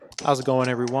How's it going,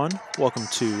 everyone? Welcome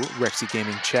to Rexy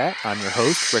Gaming Chat. I'm your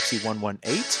host,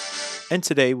 Rexy118, and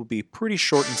today will be pretty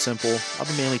short and simple. I'll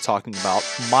be mainly talking about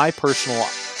my personal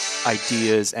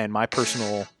ideas and my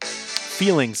personal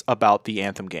feelings about the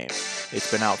Anthem game. It's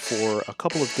been out for a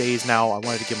couple of days now. I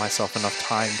wanted to give myself enough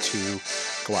time to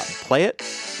go out and play it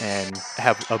and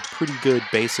have a pretty good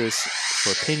basis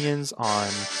for opinions on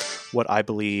what I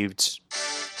believed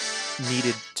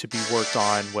needed to be worked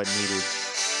on, what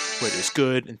is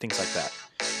good, and things like that.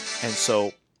 And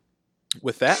so,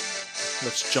 with that,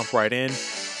 let's jump right in,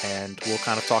 and we'll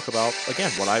kind of talk about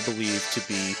again what I believe to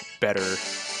be better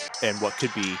and what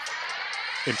could be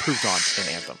improved on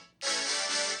in Anthem.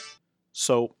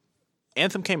 So,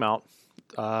 Anthem came out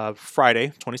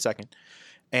Friday, 22nd,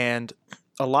 and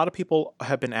a lot of people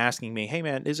have been asking me, "Hey,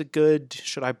 man, is it good?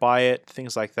 Should I buy it?"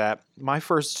 Things like that. My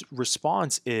first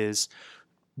response is,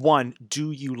 one,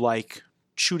 do you like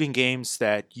shooting games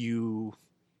that you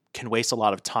can waste a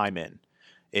lot of time in?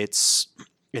 It's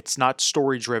not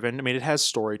story driven. I mean, it has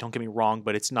story, don't get me wrong,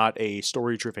 but it's not a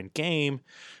story driven game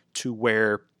to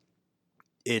where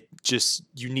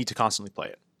you need to constantly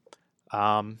play it.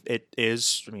 It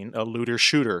is, a looter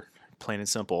shooter, plain and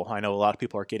simple. I know a lot of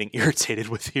people are getting irritated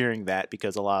with hearing that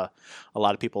because a lot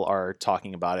of people are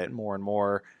talking about it more and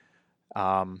more,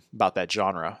 about that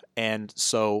genre. And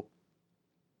so,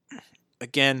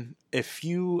 again, if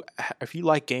you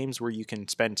like games where you can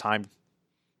spend time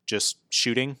just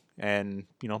shooting and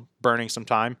burning some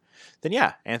time, then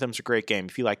yeah, Anthem's a great game.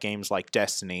 If you like games like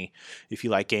Destiny, if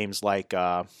you like games like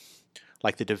The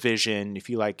Division, if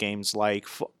you like games like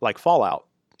Fallout,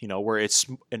 where it's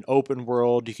an open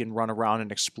world, you can run around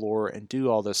and explore and do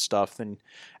all this stuff, then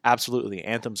absolutely,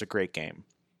 Anthem's a great game.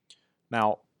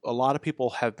 Now, a lot of people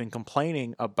have been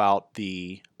complaining about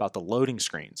the loading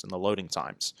screens and the loading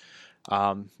times.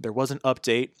 There was an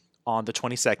update on the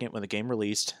 22nd when the game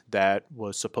released that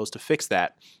was supposed to fix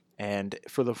that, and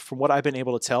from what I've been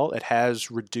able to tell, it has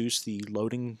reduced the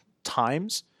loading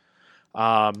times.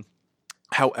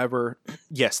 However,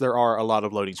 yes, there are a lot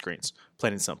of loading screens,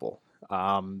 plain and simple.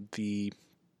 The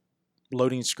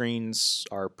loading screens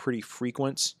are pretty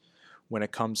frequent when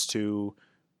it comes to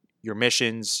your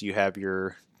missions. You have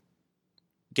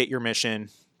get your mission,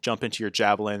 jump into your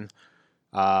javelin,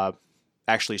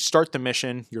 actually start the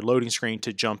mission, your loading screen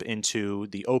to jump into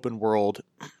the open world.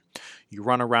 You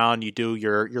run around, you do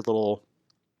your little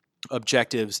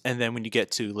objectives, and then when you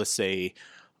get to, let's say,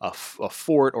 a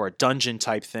fort or a dungeon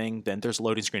type thing, then there's a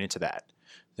loading screen into that.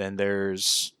 Then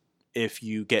if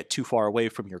you get too far away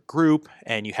from your group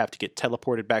and you have to get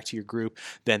teleported back to your group,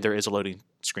 then there is a loading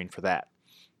screen for that.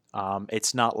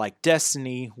 It's not like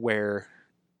Destiny where,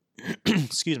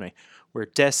 excuse me, where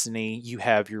Destiny, you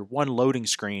have your one loading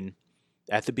screen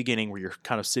at the beginning where you're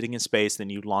kind of sitting in space, then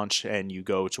you launch and you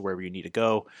go to wherever you need to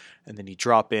go, and then you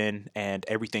drop in and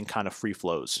everything kind of free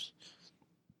flows.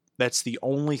 That's the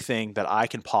only thing that I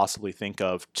can possibly think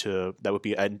of that would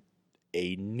be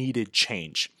a needed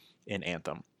change in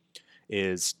Anthem,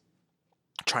 is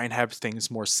try and have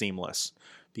things more seamless.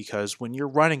 Because when you're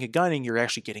running and gunning, you're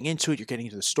actually getting into it, you're getting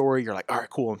into the story, you're like, all right,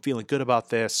 cool, I'm feeling good about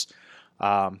this.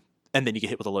 And then you get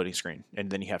hit with a loading screen,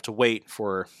 and then you have to wait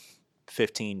for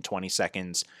 15, 20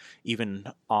 seconds, even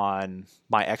on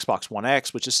my Xbox One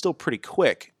X, which is still pretty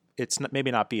quick. It's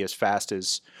maybe not be as fast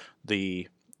as the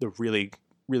really,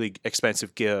 really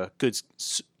expensive good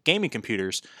gaming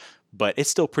computers, but it's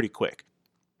still pretty quick.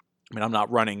 I mean, I'm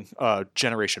not running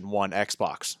Generation 1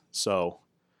 Xbox,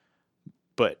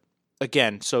 but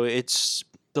again, so it's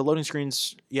the loading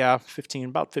screens, yeah,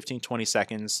 about 15, 20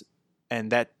 seconds,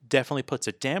 and that definitely puts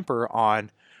a damper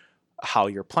on how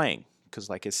you're playing. Because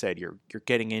like I said, you're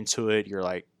getting into it,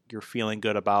 you're feeling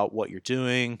good about what you're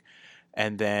doing,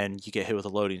 and then you get hit with a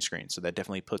loading screen. So that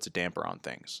definitely puts a damper on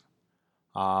things.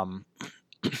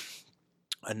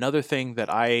 Another thing that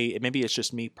maybe it's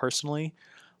just me personally,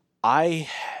 I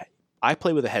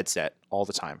play with a headset all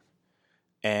the time,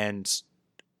 and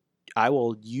I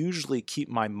will usually keep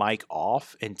my mic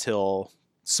off until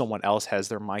someone else has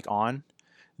their mic on.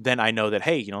 Then I know that,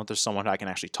 hey, there's someone I can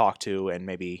actually talk to and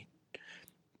maybe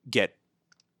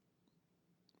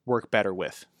work better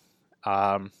with.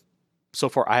 So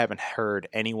far, I haven't heard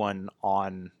anyone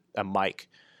on a mic,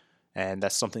 and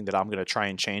that's something that I'm going to try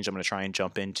and change. I'm going to try and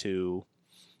jump into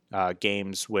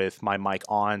games with my mic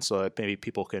on so that maybe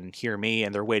people can hear me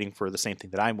and they're waiting for the same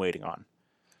thing that I'm waiting on.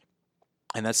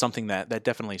 And that's something that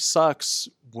definitely sucks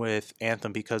with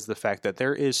Anthem, because of the fact that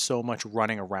there is so much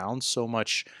running around, so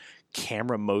much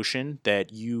camera motion,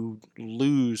 that you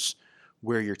lose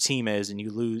where your team is, and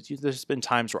there's been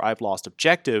times where I've lost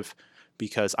objective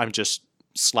because I'm just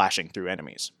slashing through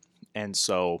enemies. And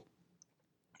so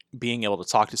being able to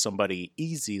talk to somebody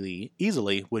easily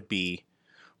would be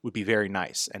very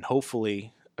nice. And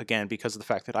hopefully, again, because of the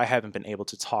fact that I haven't been able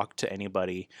to talk to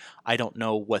anybody, I don't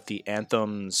know what the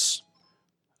Anthem's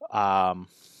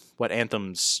what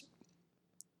Anthem's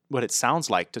what it sounds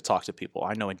like to talk to people.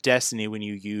 I know in Destiny, when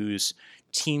you use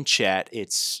team chat,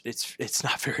 it's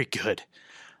not very good.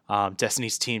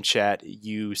 Destiny's team chat,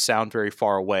 you sound very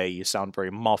far away. You sound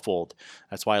very muffled.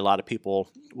 That's why a lot of people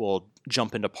will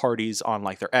jump into parties on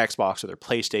like their Xbox or their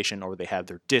PlayStation, or they have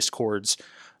their Discords.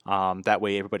 That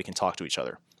way, everybody can talk to each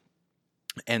other.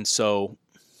 And so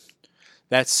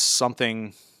that's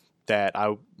something that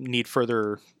I need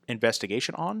further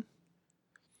investigation on.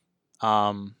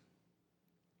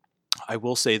 I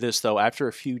will say this though: after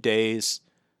a few days,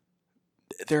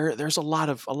 there's a lot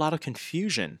of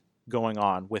confusion going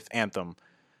on with Anthem,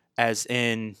 as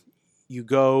in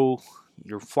you're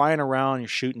flying around, you're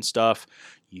shooting stuff,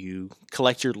 you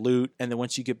collect your loot, and then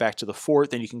once you get back to the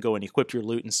fort, then you can go and equip your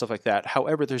loot and stuff like that.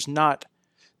 However, there's not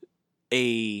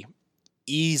a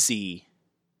easy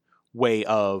way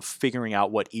of figuring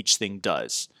out what each thing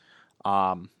does.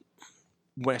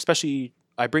 Especially,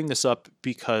 I bring this up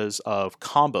because of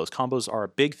combos. Combos are a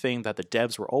big thing that the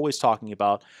devs were always talking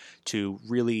about to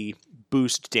really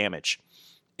boost damage.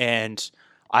 And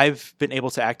I've been able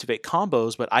to activate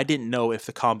combos, but I didn't know if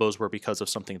the combos were because of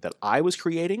something that I was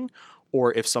creating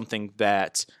or if something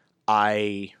that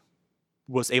I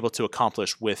was able to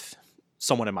accomplish with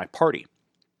someone in my party.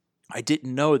 I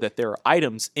didn't know that there are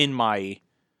items in my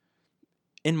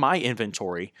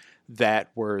inventory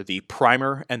that were the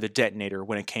primer and the detonator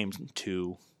when it came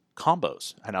to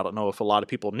combos. And I don't know if a lot of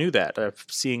people knew that. I've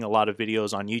seen a lot of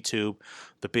videos on YouTube,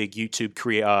 the big YouTube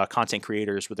content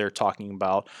creators, where they're talking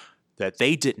about that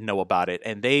they didn't know about it,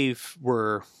 and they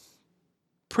were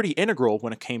pretty integral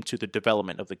when it came to the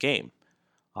development of the game.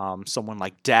 Someone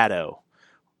like Dado,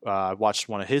 I watched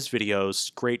one of his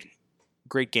videos,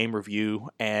 great game review,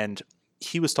 and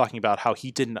he was talking about how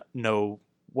he didn't know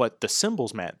what the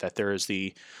symbols meant, that there is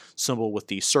the symbol with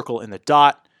the circle and the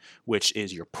dot, which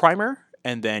is your primer,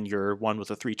 and then your one with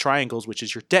the three triangles, which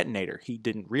is your detonator. He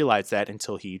didn't realize that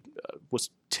until he was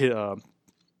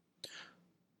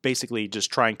basically just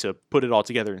trying to put it all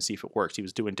together and see if it works. He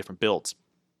was doing different builds.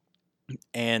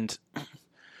 And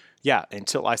yeah,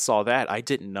 until I saw that, I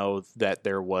didn't know that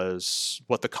there was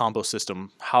what the combo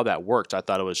system, how that worked. I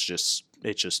thought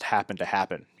it just happened to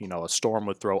happen. You know, a storm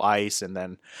would throw ice, and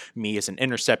then me as an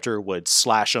interceptor would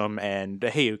slash them, and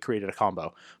hey, it created a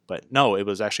combo. But no, it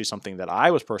was actually something that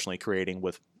I was personally creating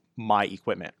with my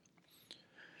equipment.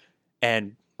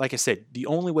 And like I said, the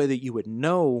only way that you would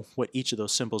know what each of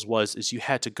those symbols was is you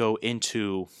had to go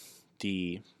into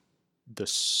the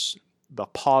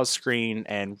pause screen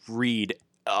and read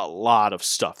a lot of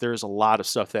stuff. There's a lot of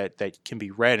stuff that can be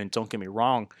read, and don't get me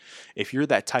wrong, if you're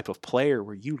that type of player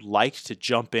where you like to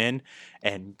jump in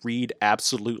and read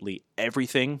absolutely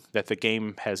everything that the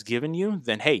game has given you,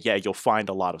 then hey, yeah, you'll find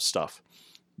a lot of stuff.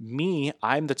 Me,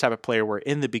 I'm the type of player where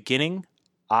in the beginning,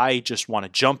 I just want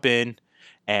to jump in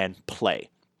and play.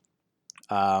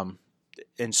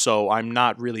 And so I'm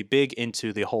not really big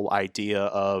into the whole idea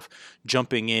of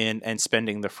jumping in and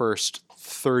spending the first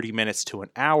 30 minutes to an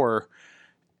hour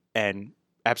and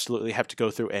absolutely have to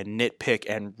go through and nitpick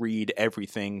and read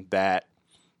everything that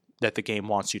the game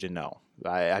wants you to know.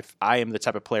 I am the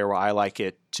type of player where I like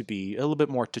it to be a little bit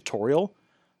more tutorial.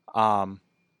 And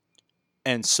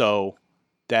so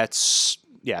that's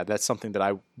something that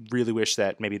I really wish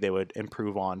that maybe they would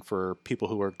improve on for people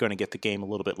who are going to get the game a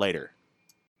little bit later.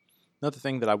 Another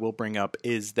thing that I will bring up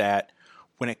is that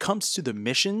when it comes to the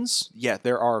missions, yeah,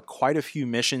 there are quite a few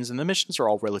missions, and the missions are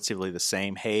all relatively the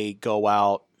same. Hey, go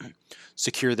out,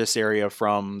 secure this area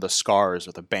from the Scars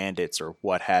or the Bandits or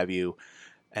what have you.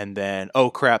 And then,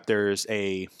 oh crap, there's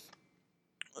a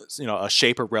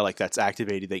Shaper relic that's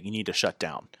activated that you need to shut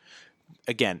down.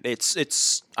 Again,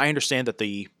 I understand that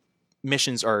the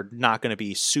missions are not going to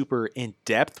be super in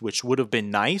depth, which would have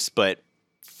been nice, but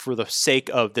for the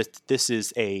sake of this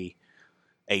is a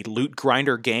loot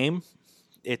grinder game,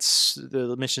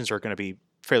 the missions are going to be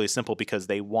fairly simple because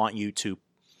they want you to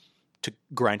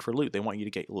grind for loot. They want you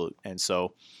to get loot, and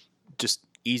so just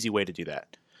easy way to do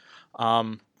that.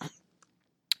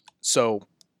 So,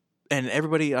 and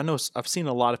everybody, I know I've seen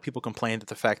a lot of people complain that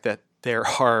the fact that there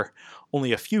are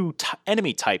only a few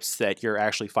enemy types that you're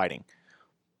actually fighting.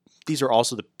 These are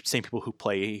also the same people who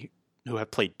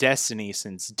have played Destiny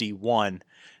since D1,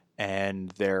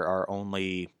 and there are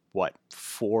only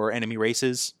 4 enemy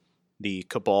races: the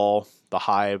Cabal, the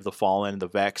Hive, the Fallen, the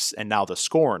Vex, and now the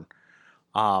Scorn.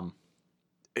 And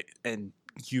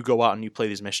you go out and you play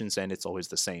these missions, and it's always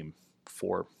the same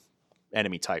 4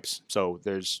 enemy types. So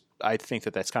I think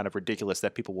that that's kind of ridiculous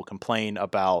that people will complain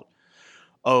about,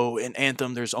 oh, in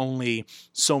Anthem there's only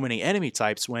so many enemy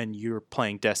types when you're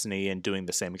playing Destiny and doing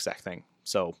the same exact thing.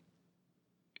 So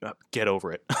get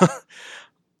over it.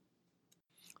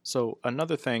 So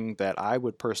another thing that I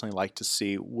would personally like to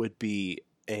see would be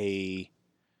an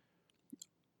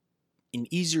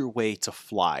easier way to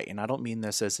fly. And I don't mean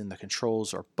this as in the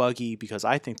controls are buggy, because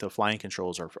I think the flying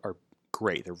controls are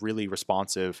great. They're really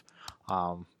responsive.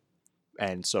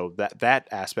 And so that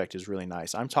aspect is really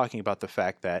nice. I'm talking about the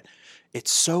fact that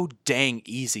it's so dang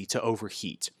easy to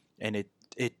overheat. And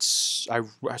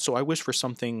so I wish for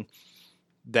something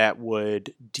that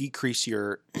would decrease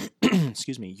your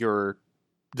excuse me,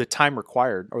 the time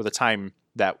required, or the time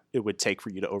that it would take for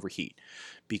you to overheat.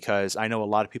 Because I know a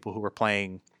lot of people who are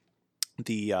playing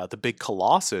the big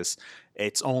Colossus,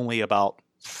 it's only about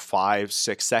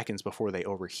 5-6 seconds before they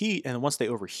overheat, and once they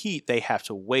overheat, they have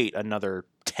to wait another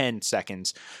 10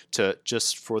 seconds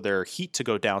just for their heat to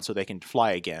go down so they can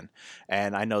fly again.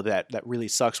 And I know that really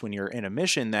sucks when you're in a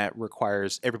mission that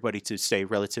requires everybody to stay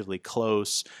relatively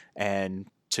close and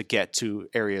to get to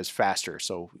areas faster.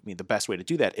 So I mean, the best way to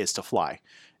do that is to fly.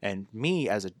 And me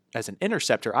as an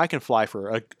interceptor, I can fly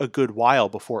for a good while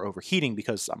before overheating,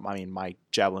 because I mean, my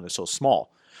javelin is so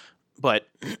small. But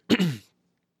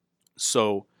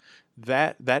so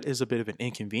that is a bit of an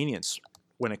inconvenience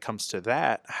when it comes to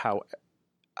that. How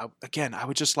again, I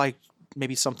would just like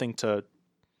maybe something to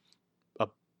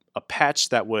a patch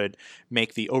that would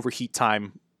make the overheat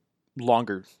time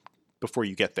longer before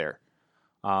you get there.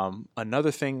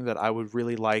 Another thing that I would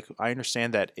really like, I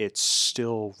understand that it's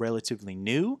still relatively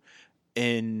new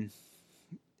in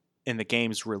the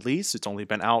game's release. It's only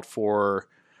been out for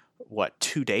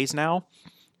 2 days now.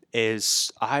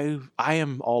 Is I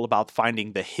am all about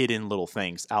finding the hidden little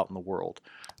things out in the world.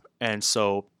 And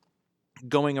so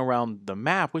going around the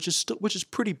map, which is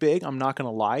pretty big, I'm not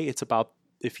going to lie, it's about,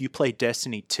 if you play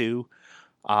Destiny 2,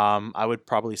 I would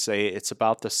probably say it's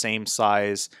about the same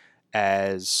size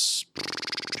as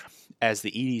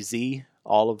the EDZ,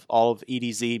 all of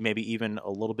EDZ, maybe even a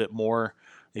little bit more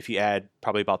if you add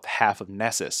probably about half of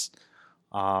Nessus.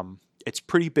 It's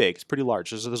pretty big, it's pretty large.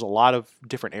 There's a lot of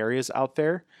different areas out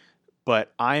there,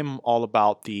 but I'm all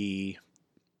about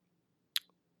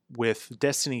with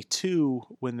Destiny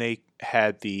 2 when they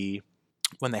had the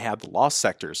lost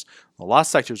sectors. The lost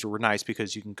sectors were nice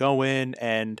because you can go in,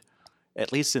 and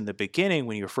at least in the beginning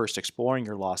when you're first exploring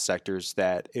your lost sectors,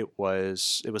 that it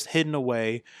was hidden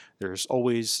away. There's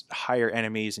always higher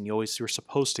enemies, and you were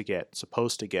supposed to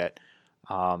get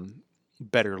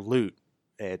better loot.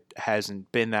 It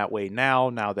hasn't been that way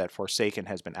now that Forsaken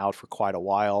has been out for quite a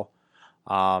while.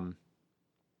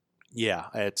 Yeah,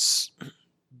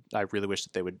 I really wish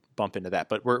that they would bump into that,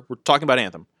 but we're talking about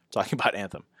Anthem.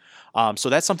 So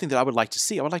that's something that I would like to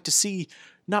see. I would like to see,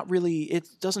 not really, it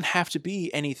doesn't have to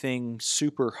be anything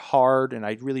super hard, and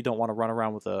I really don't want to run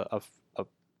around with a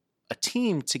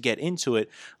team to get into it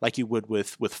like you would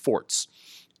with forts.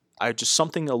 Just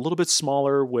something a little bit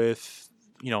smaller with,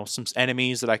 some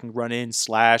enemies that I can run in,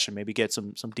 slash, and maybe get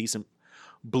some decent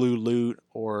blue loot,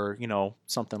 or,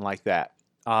 something like that.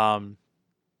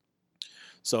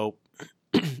 So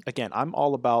again, I'm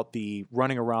all about the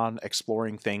running around,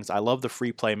 exploring things. I love the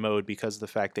free play mode because of the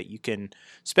fact that you can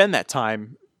spend that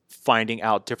time finding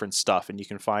out different stuff, and you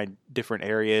can find different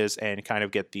areas and kind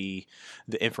of get the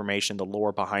information, the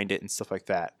lore behind it and stuff like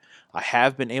that. I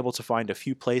have been able to find a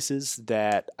few places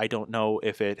that I don't know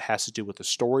if it has to do with the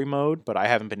story mode, but I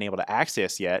haven't been able to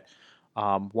access yet.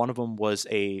 One of them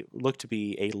looked to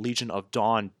be a Legion of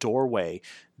Dawn doorway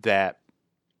that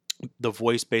the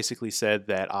voice basically said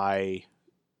that I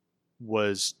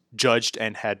was judged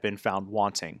and had been found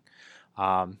wanting.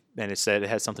 And it said it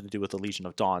had something to do with the Legion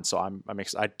of Dawn. So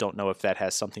I don't know if that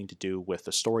has something to do with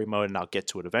the story mode, and I'll get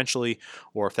to it eventually,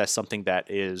 or if that's something that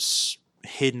is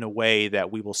hidden away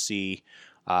that we will see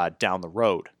down the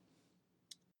road.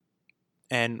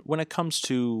 And when it comes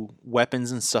to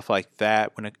weapons and stuff like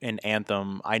that, in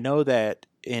Anthem, I know that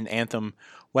in Anthem,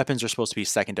 weapons are supposed to be a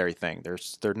secondary thing.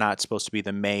 They're not supposed to be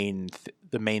the main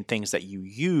things that you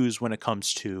use when it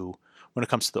comes to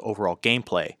the overall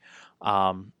gameplay.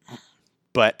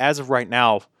 But as of right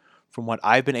now, from what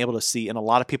I've been able to see, and a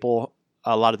lot of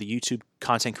the YouTube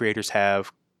content creators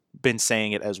have been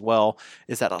saying it as well,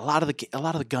 is that a lot of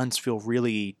the guns feel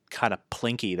really kind of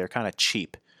plinky. They're kind of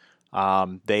cheap.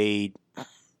 They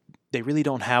really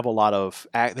don't have a lot of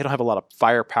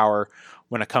firepower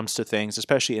when it comes to things,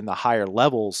 especially in the higher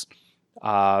levels.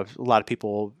 A lot of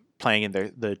people playing in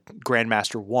the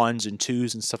Grandmaster 1s and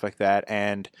 2s and stuff like that,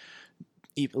 and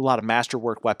a lot of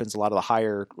masterwork weapons, a lot of the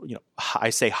higher, I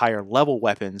say higher level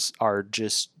weapons are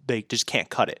they just can't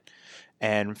cut it.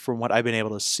 And from what I've been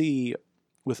able to see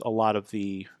with a lot of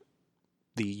the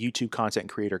YouTube content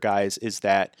creator guys is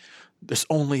that there's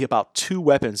only about 2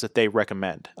 weapons that they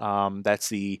recommend. That's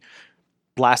the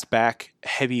blast back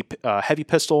heavy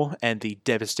pistol and the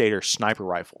Devastator sniper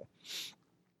rifle.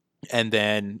 And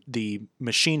then the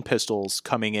machine pistols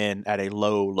coming in at a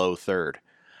low third.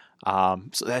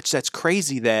 So that's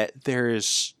crazy that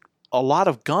there's a lot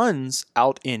of guns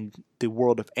out in the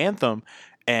world of Anthem,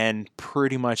 and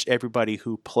pretty much everybody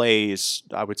who plays,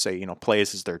 I would say,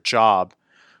 plays as their job,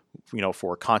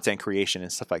 for content creation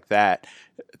and stuff like that,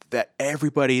 that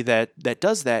everybody that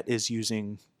does that is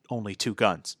using only 2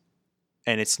 guns.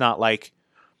 And it's not like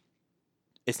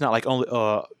only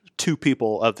 2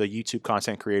 people of the YouTube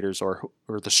content creators or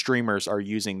the streamers are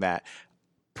using that.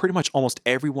 Pretty much almost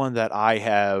everyone that I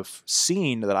have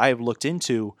seen, that I have looked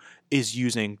into, is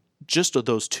using just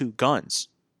those 2 guns.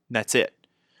 And that's it.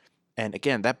 And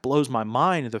again, that blows my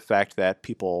mind, the fact that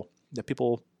people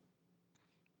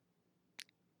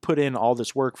put in all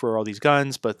this work for all these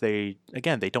guns, but they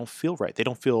don't feel right. They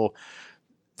don't feel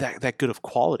that good of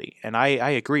quality. And I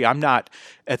agree. I'm not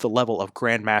at the level of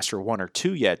Grandmaster 1 or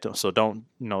 2 yet, so don't,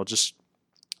 just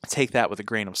take that with a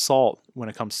grain of salt when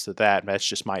it comes to that. That's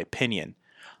just my opinion.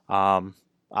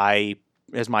 I,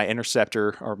 as my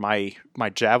interceptor or my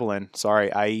javelin,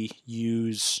 I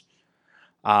use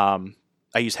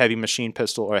heavy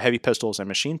pistols and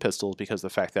machine pistols because of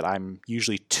the fact that I'm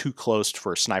usually too close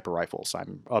for sniper rifles.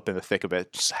 I'm up in the thick of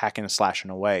it, just hacking and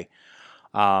slashing away.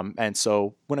 And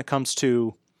so when it comes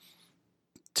to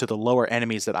the lower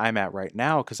enemies that I'm at right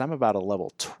now, because I'm about a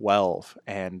level 12,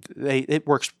 and it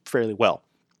works fairly well.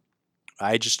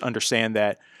 I just understand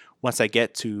that once I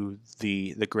get to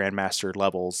the Grandmaster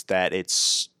levels, that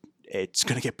it's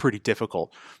going to get pretty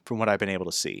difficult from what I've been able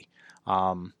to see.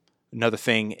 Another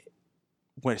thing,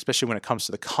 especially when it comes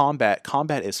to the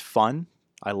combat is fun.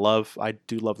 I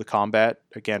do love the combat.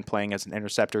 Again, playing as an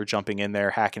interceptor, jumping in there,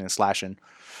 hacking and slashing.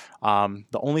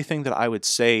 The only thing that I would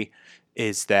say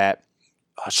is that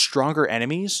stronger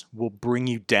enemies will bring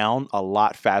you down a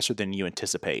lot faster than you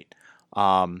anticipate.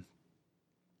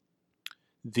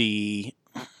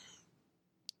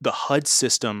 The HUD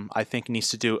system, I think, needs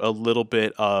to do a little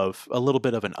bit of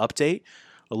an update,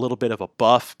 a little bit of a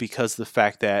buff, because the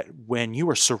fact that when you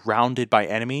are surrounded by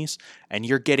enemies and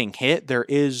you're getting hit, there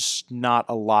is not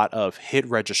a lot of hit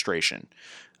registration.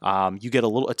 You get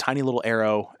a tiny little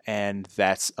arrow, and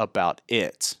that's about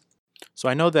it. So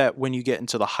I know that when you get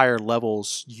into the higher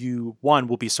levels, you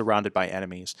will be surrounded by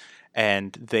enemies,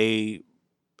 and they,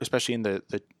 especially in the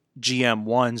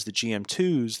GM1s, the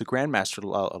GM2s, the Grandmaster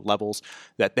levels,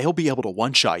 that they'll be able to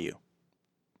one-shot you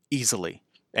easily,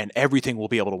 and everything will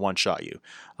be able to one-shot you.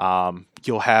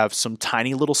 You'll have some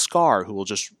tiny little Scar who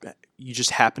you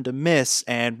just happen to miss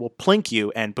and will plink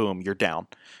you, and boom, you're down.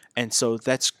 And so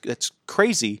that's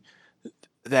crazy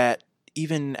that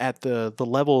even at the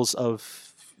levels of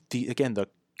the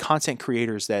content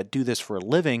creators that do this for a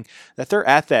living, that they're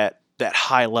at that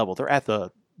high level. They're at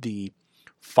the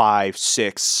 5,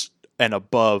 6, and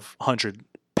above 100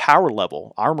 power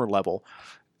level, armor level,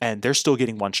 and they're still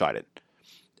getting one-shotted.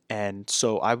 And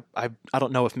so I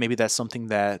don't know if maybe that's something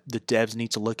that the devs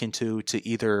need to look into, to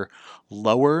either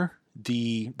lower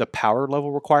the power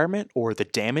level requirement or the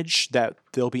damage that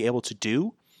they'll be able to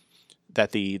do,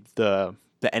 that the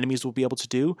enemies will be able to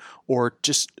do, or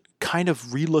just kind of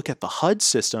relook at the HUD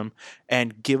system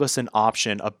and give us an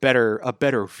option, a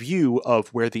better view of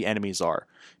where the enemies are.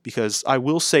 Because I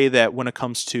will say that when it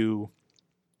comes to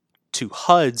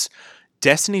HUDs,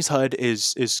 Destiny's HUD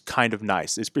is kind of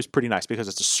nice. It's pretty nice because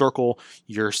it's a circle.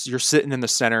 You're sitting in the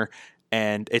center,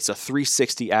 and it's a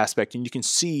 360 aspect, and you can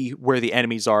see where the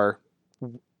enemies are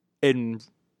in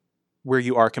where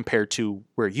you are compared to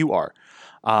where you are.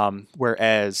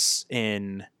 Whereas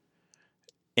in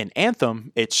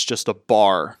Anthem, it's just a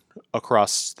bar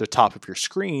across the top of your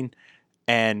screen,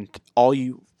 and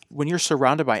when you're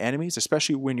surrounded by enemies,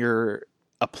 especially when you're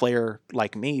a player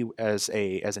like me as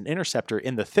an interceptor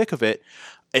in the thick of it,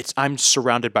 I'm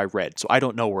surrounded by red, so I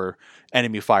don't know where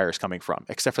enemy fire is coming from,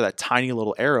 except for that tiny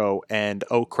little arrow, and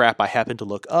oh crap, I happen to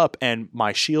look up and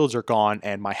my shields are gone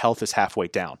and my health is halfway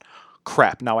down.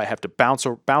 Crap, now I have to bounce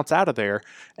out of there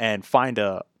and find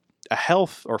a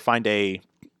health, or find a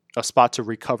spot to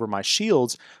recover my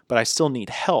shields, but I still need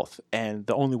health, and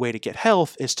the only way to get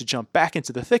health is to jump back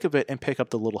into the thick of it and pick up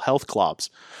the little health globs,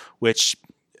 which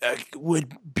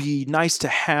would be nice to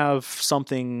have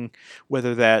something,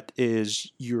 whether that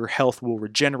is your health will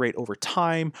regenerate over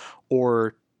time,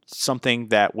 or something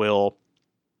that will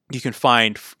you can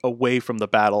find away from the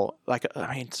battle, like,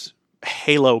 I mean,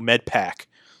 Halo med pack,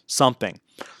 something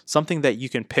that you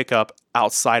can pick up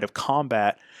outside of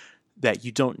combat that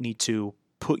you don't need to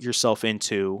put yourself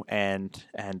into and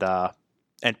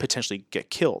potentially get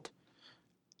killed.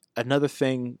 Another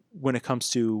thing when it comes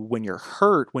to when you're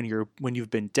hurt, when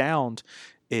you've been downed,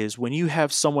 is when you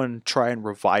have someone try and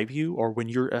revive you, or when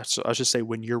I should say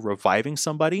when you're reviving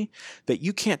somebody, that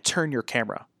you can't turn your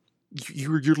camera.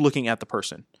 You're looking at the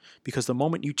person, because the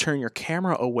moment you turn your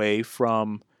camera away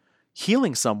from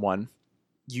healing someone,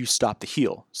 you stop the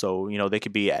heal. So, they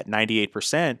could be at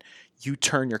 98%. You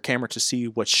turn your camera to see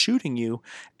what's shooting you,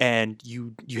 and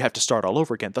you have to start all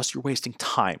over again. Thus, you're wasting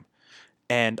time.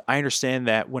 And I understand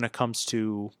that when it comes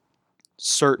to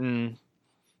certain,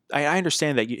 I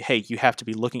understand that you have to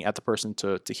be looking at the person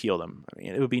to heal them. I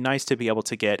mean, it would be nice to be able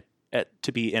to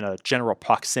to be in a general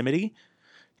proximity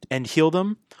and heal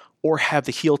them, or have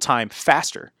the heal time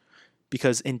faster.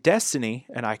 Because in Destiny,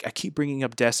 and I keep bringing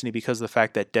up Destiny because of the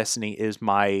fact that Destiny is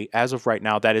as of right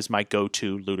now, that is my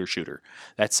go-to looter shooter.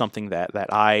 That's something that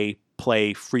I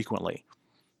play frequently.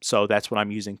 So that's what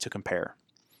I'm using to compare.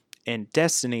 In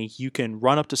Destiny, you can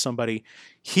run up to somebody,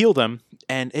 heal them,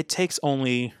 and it takes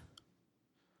only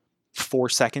 4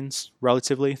 seconds,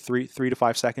 relatively, 3 to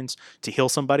 5 seconds to heal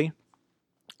somebody.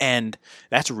 And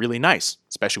that's really nice,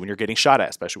 especially when you're getting shot at,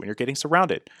 especially when you're getting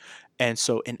surrounded. And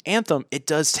so in Anthem, it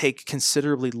does take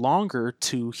considerably longer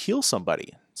to heal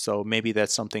somebody. So maybe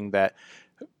that's something that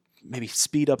maybe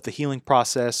speed up the healing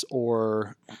process,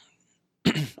 or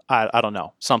I don't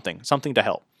know, something to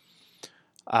help.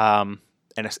 And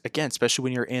again, especially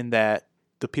when you're in the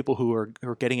people who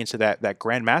are getting into that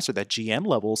Grandmaster, that GM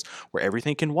levels where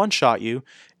everything can one-shot you,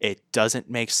 it doesn't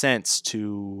make sense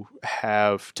to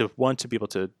be able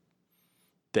to,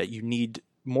 that you need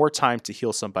more time to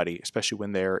heal somebody, especially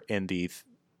when they're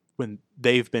when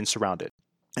they've been surrounded.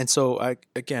 And so I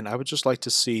would just like to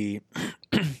see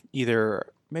either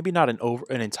maybe not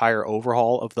an entire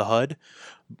overhaul of the HUD,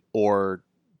 or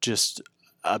just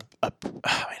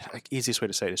easiest way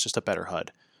to say it is just a better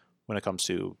HUD when it comes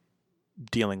to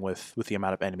dealing with the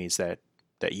amount of enemies that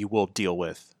you will deal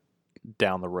with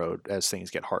down the road as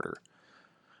things get harder.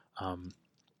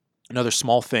 Another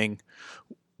small thing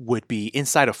would be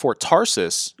inside of Fort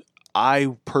Tarsus.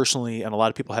 I personally, and a lot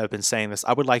of people have been saying this,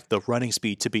 I would like the running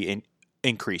speed to be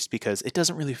increased, because it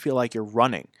doesn't really feel like you're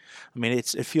running. I mean, it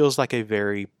feels like a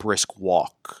very brisk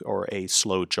walk or a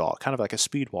slow jog, kind of like a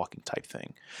speed walking type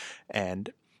thing. And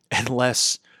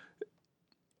unless,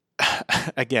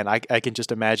 again, I can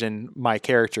just imagine my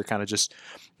character kind of just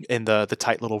in the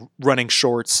tight little running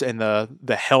shorts and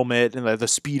the helmet and the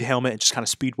speed helmet, and just kind of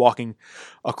speed walking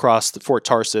across the Fort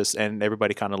Tarsus, and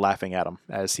everybody kind of laughing at him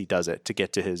as he does it to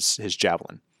get to his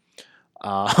javelin.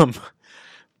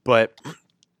 But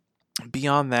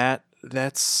beyond that,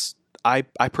 I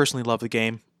personally love the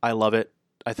game. I love it.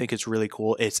 I think it's really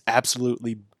cool. It's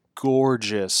absolutely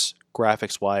gorgeous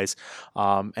graphics wise.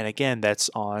 And again, that's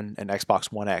on an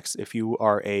Xbox One X. If you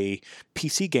are a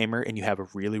PC gamer and you have a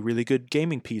really, really good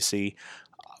gaming PC,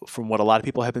 from what a lot of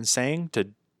people have been saying, to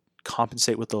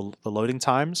compensate with the loading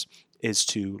times is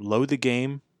to load the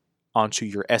game onto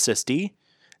your SSD,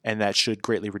 and that should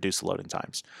greatly reduce the loading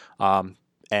times.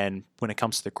 And when it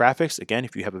comes to the graphics, again,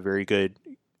 if you have a very good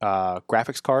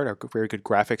graphics card or very good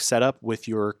graphics setup with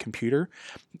your computer,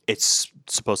 it's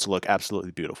supposed to look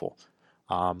absolutely beautiful.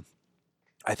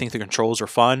 I think the controls are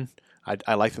fun.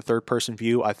 I like the third-person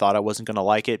view. I thought I wasn't going to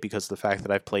like it because of the fact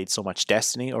that I've played so much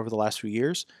Destiny over the last few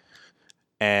years.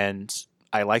 And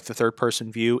I like the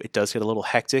third-person view. It does get a little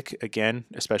hectic, again,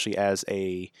 especially as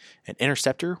an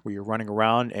interceptor where you're running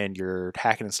around and you're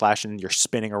hacking and slashing, you're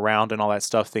spinning around and all that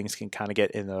stuff. Things can kind of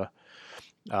get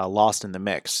lost in the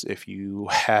mix. If you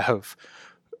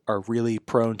are really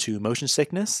prone to motion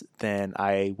sickness, then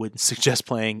I wouldn't suggest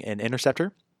playing an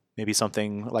interceptor. Maybe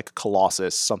something like a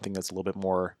Colossus, something that's a little bit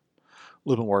more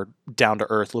down to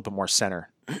earth, a little bit more center.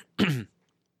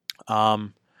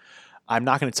 I'm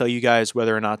not going to tell you guys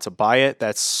whether or not to buy it.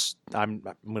 I'm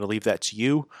going to leave that to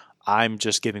you. I'm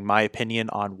just giving my opinion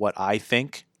on what I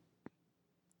think,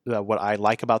 what I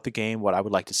like about the game, what I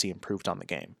would like to see improved on the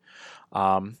game.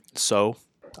 So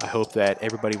I hope that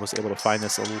everybody was able to find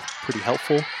this pretty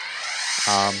helpful.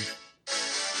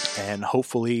 And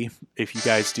hopefully, if you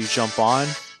guys do jump on,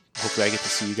 hopefully I get to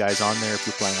see you guys on there if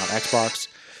you're playing on Xbox.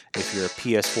 If you're a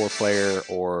PS4 player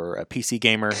or a PC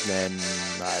gamer, then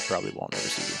I probably won't ever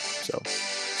see you. So,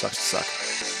 sucks to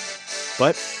suck.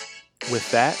 But with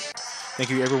that, thank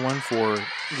you everyone for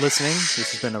listening.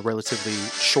 This has been a relatively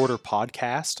shorter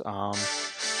podcast.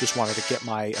 Just wanted to get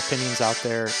my opinions out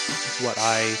there, what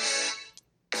I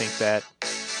think that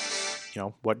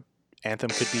what Anthem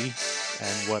could be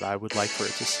and what I would like for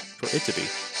it to be.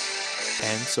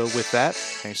 And so with that,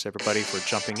 thanks to everybody for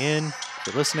jumping in,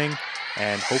 for listening,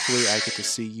 and hopefully I get to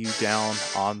see you down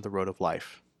on the road of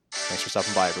life. Thanks for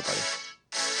stopping by, everybody.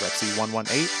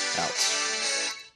 Rexy118 out.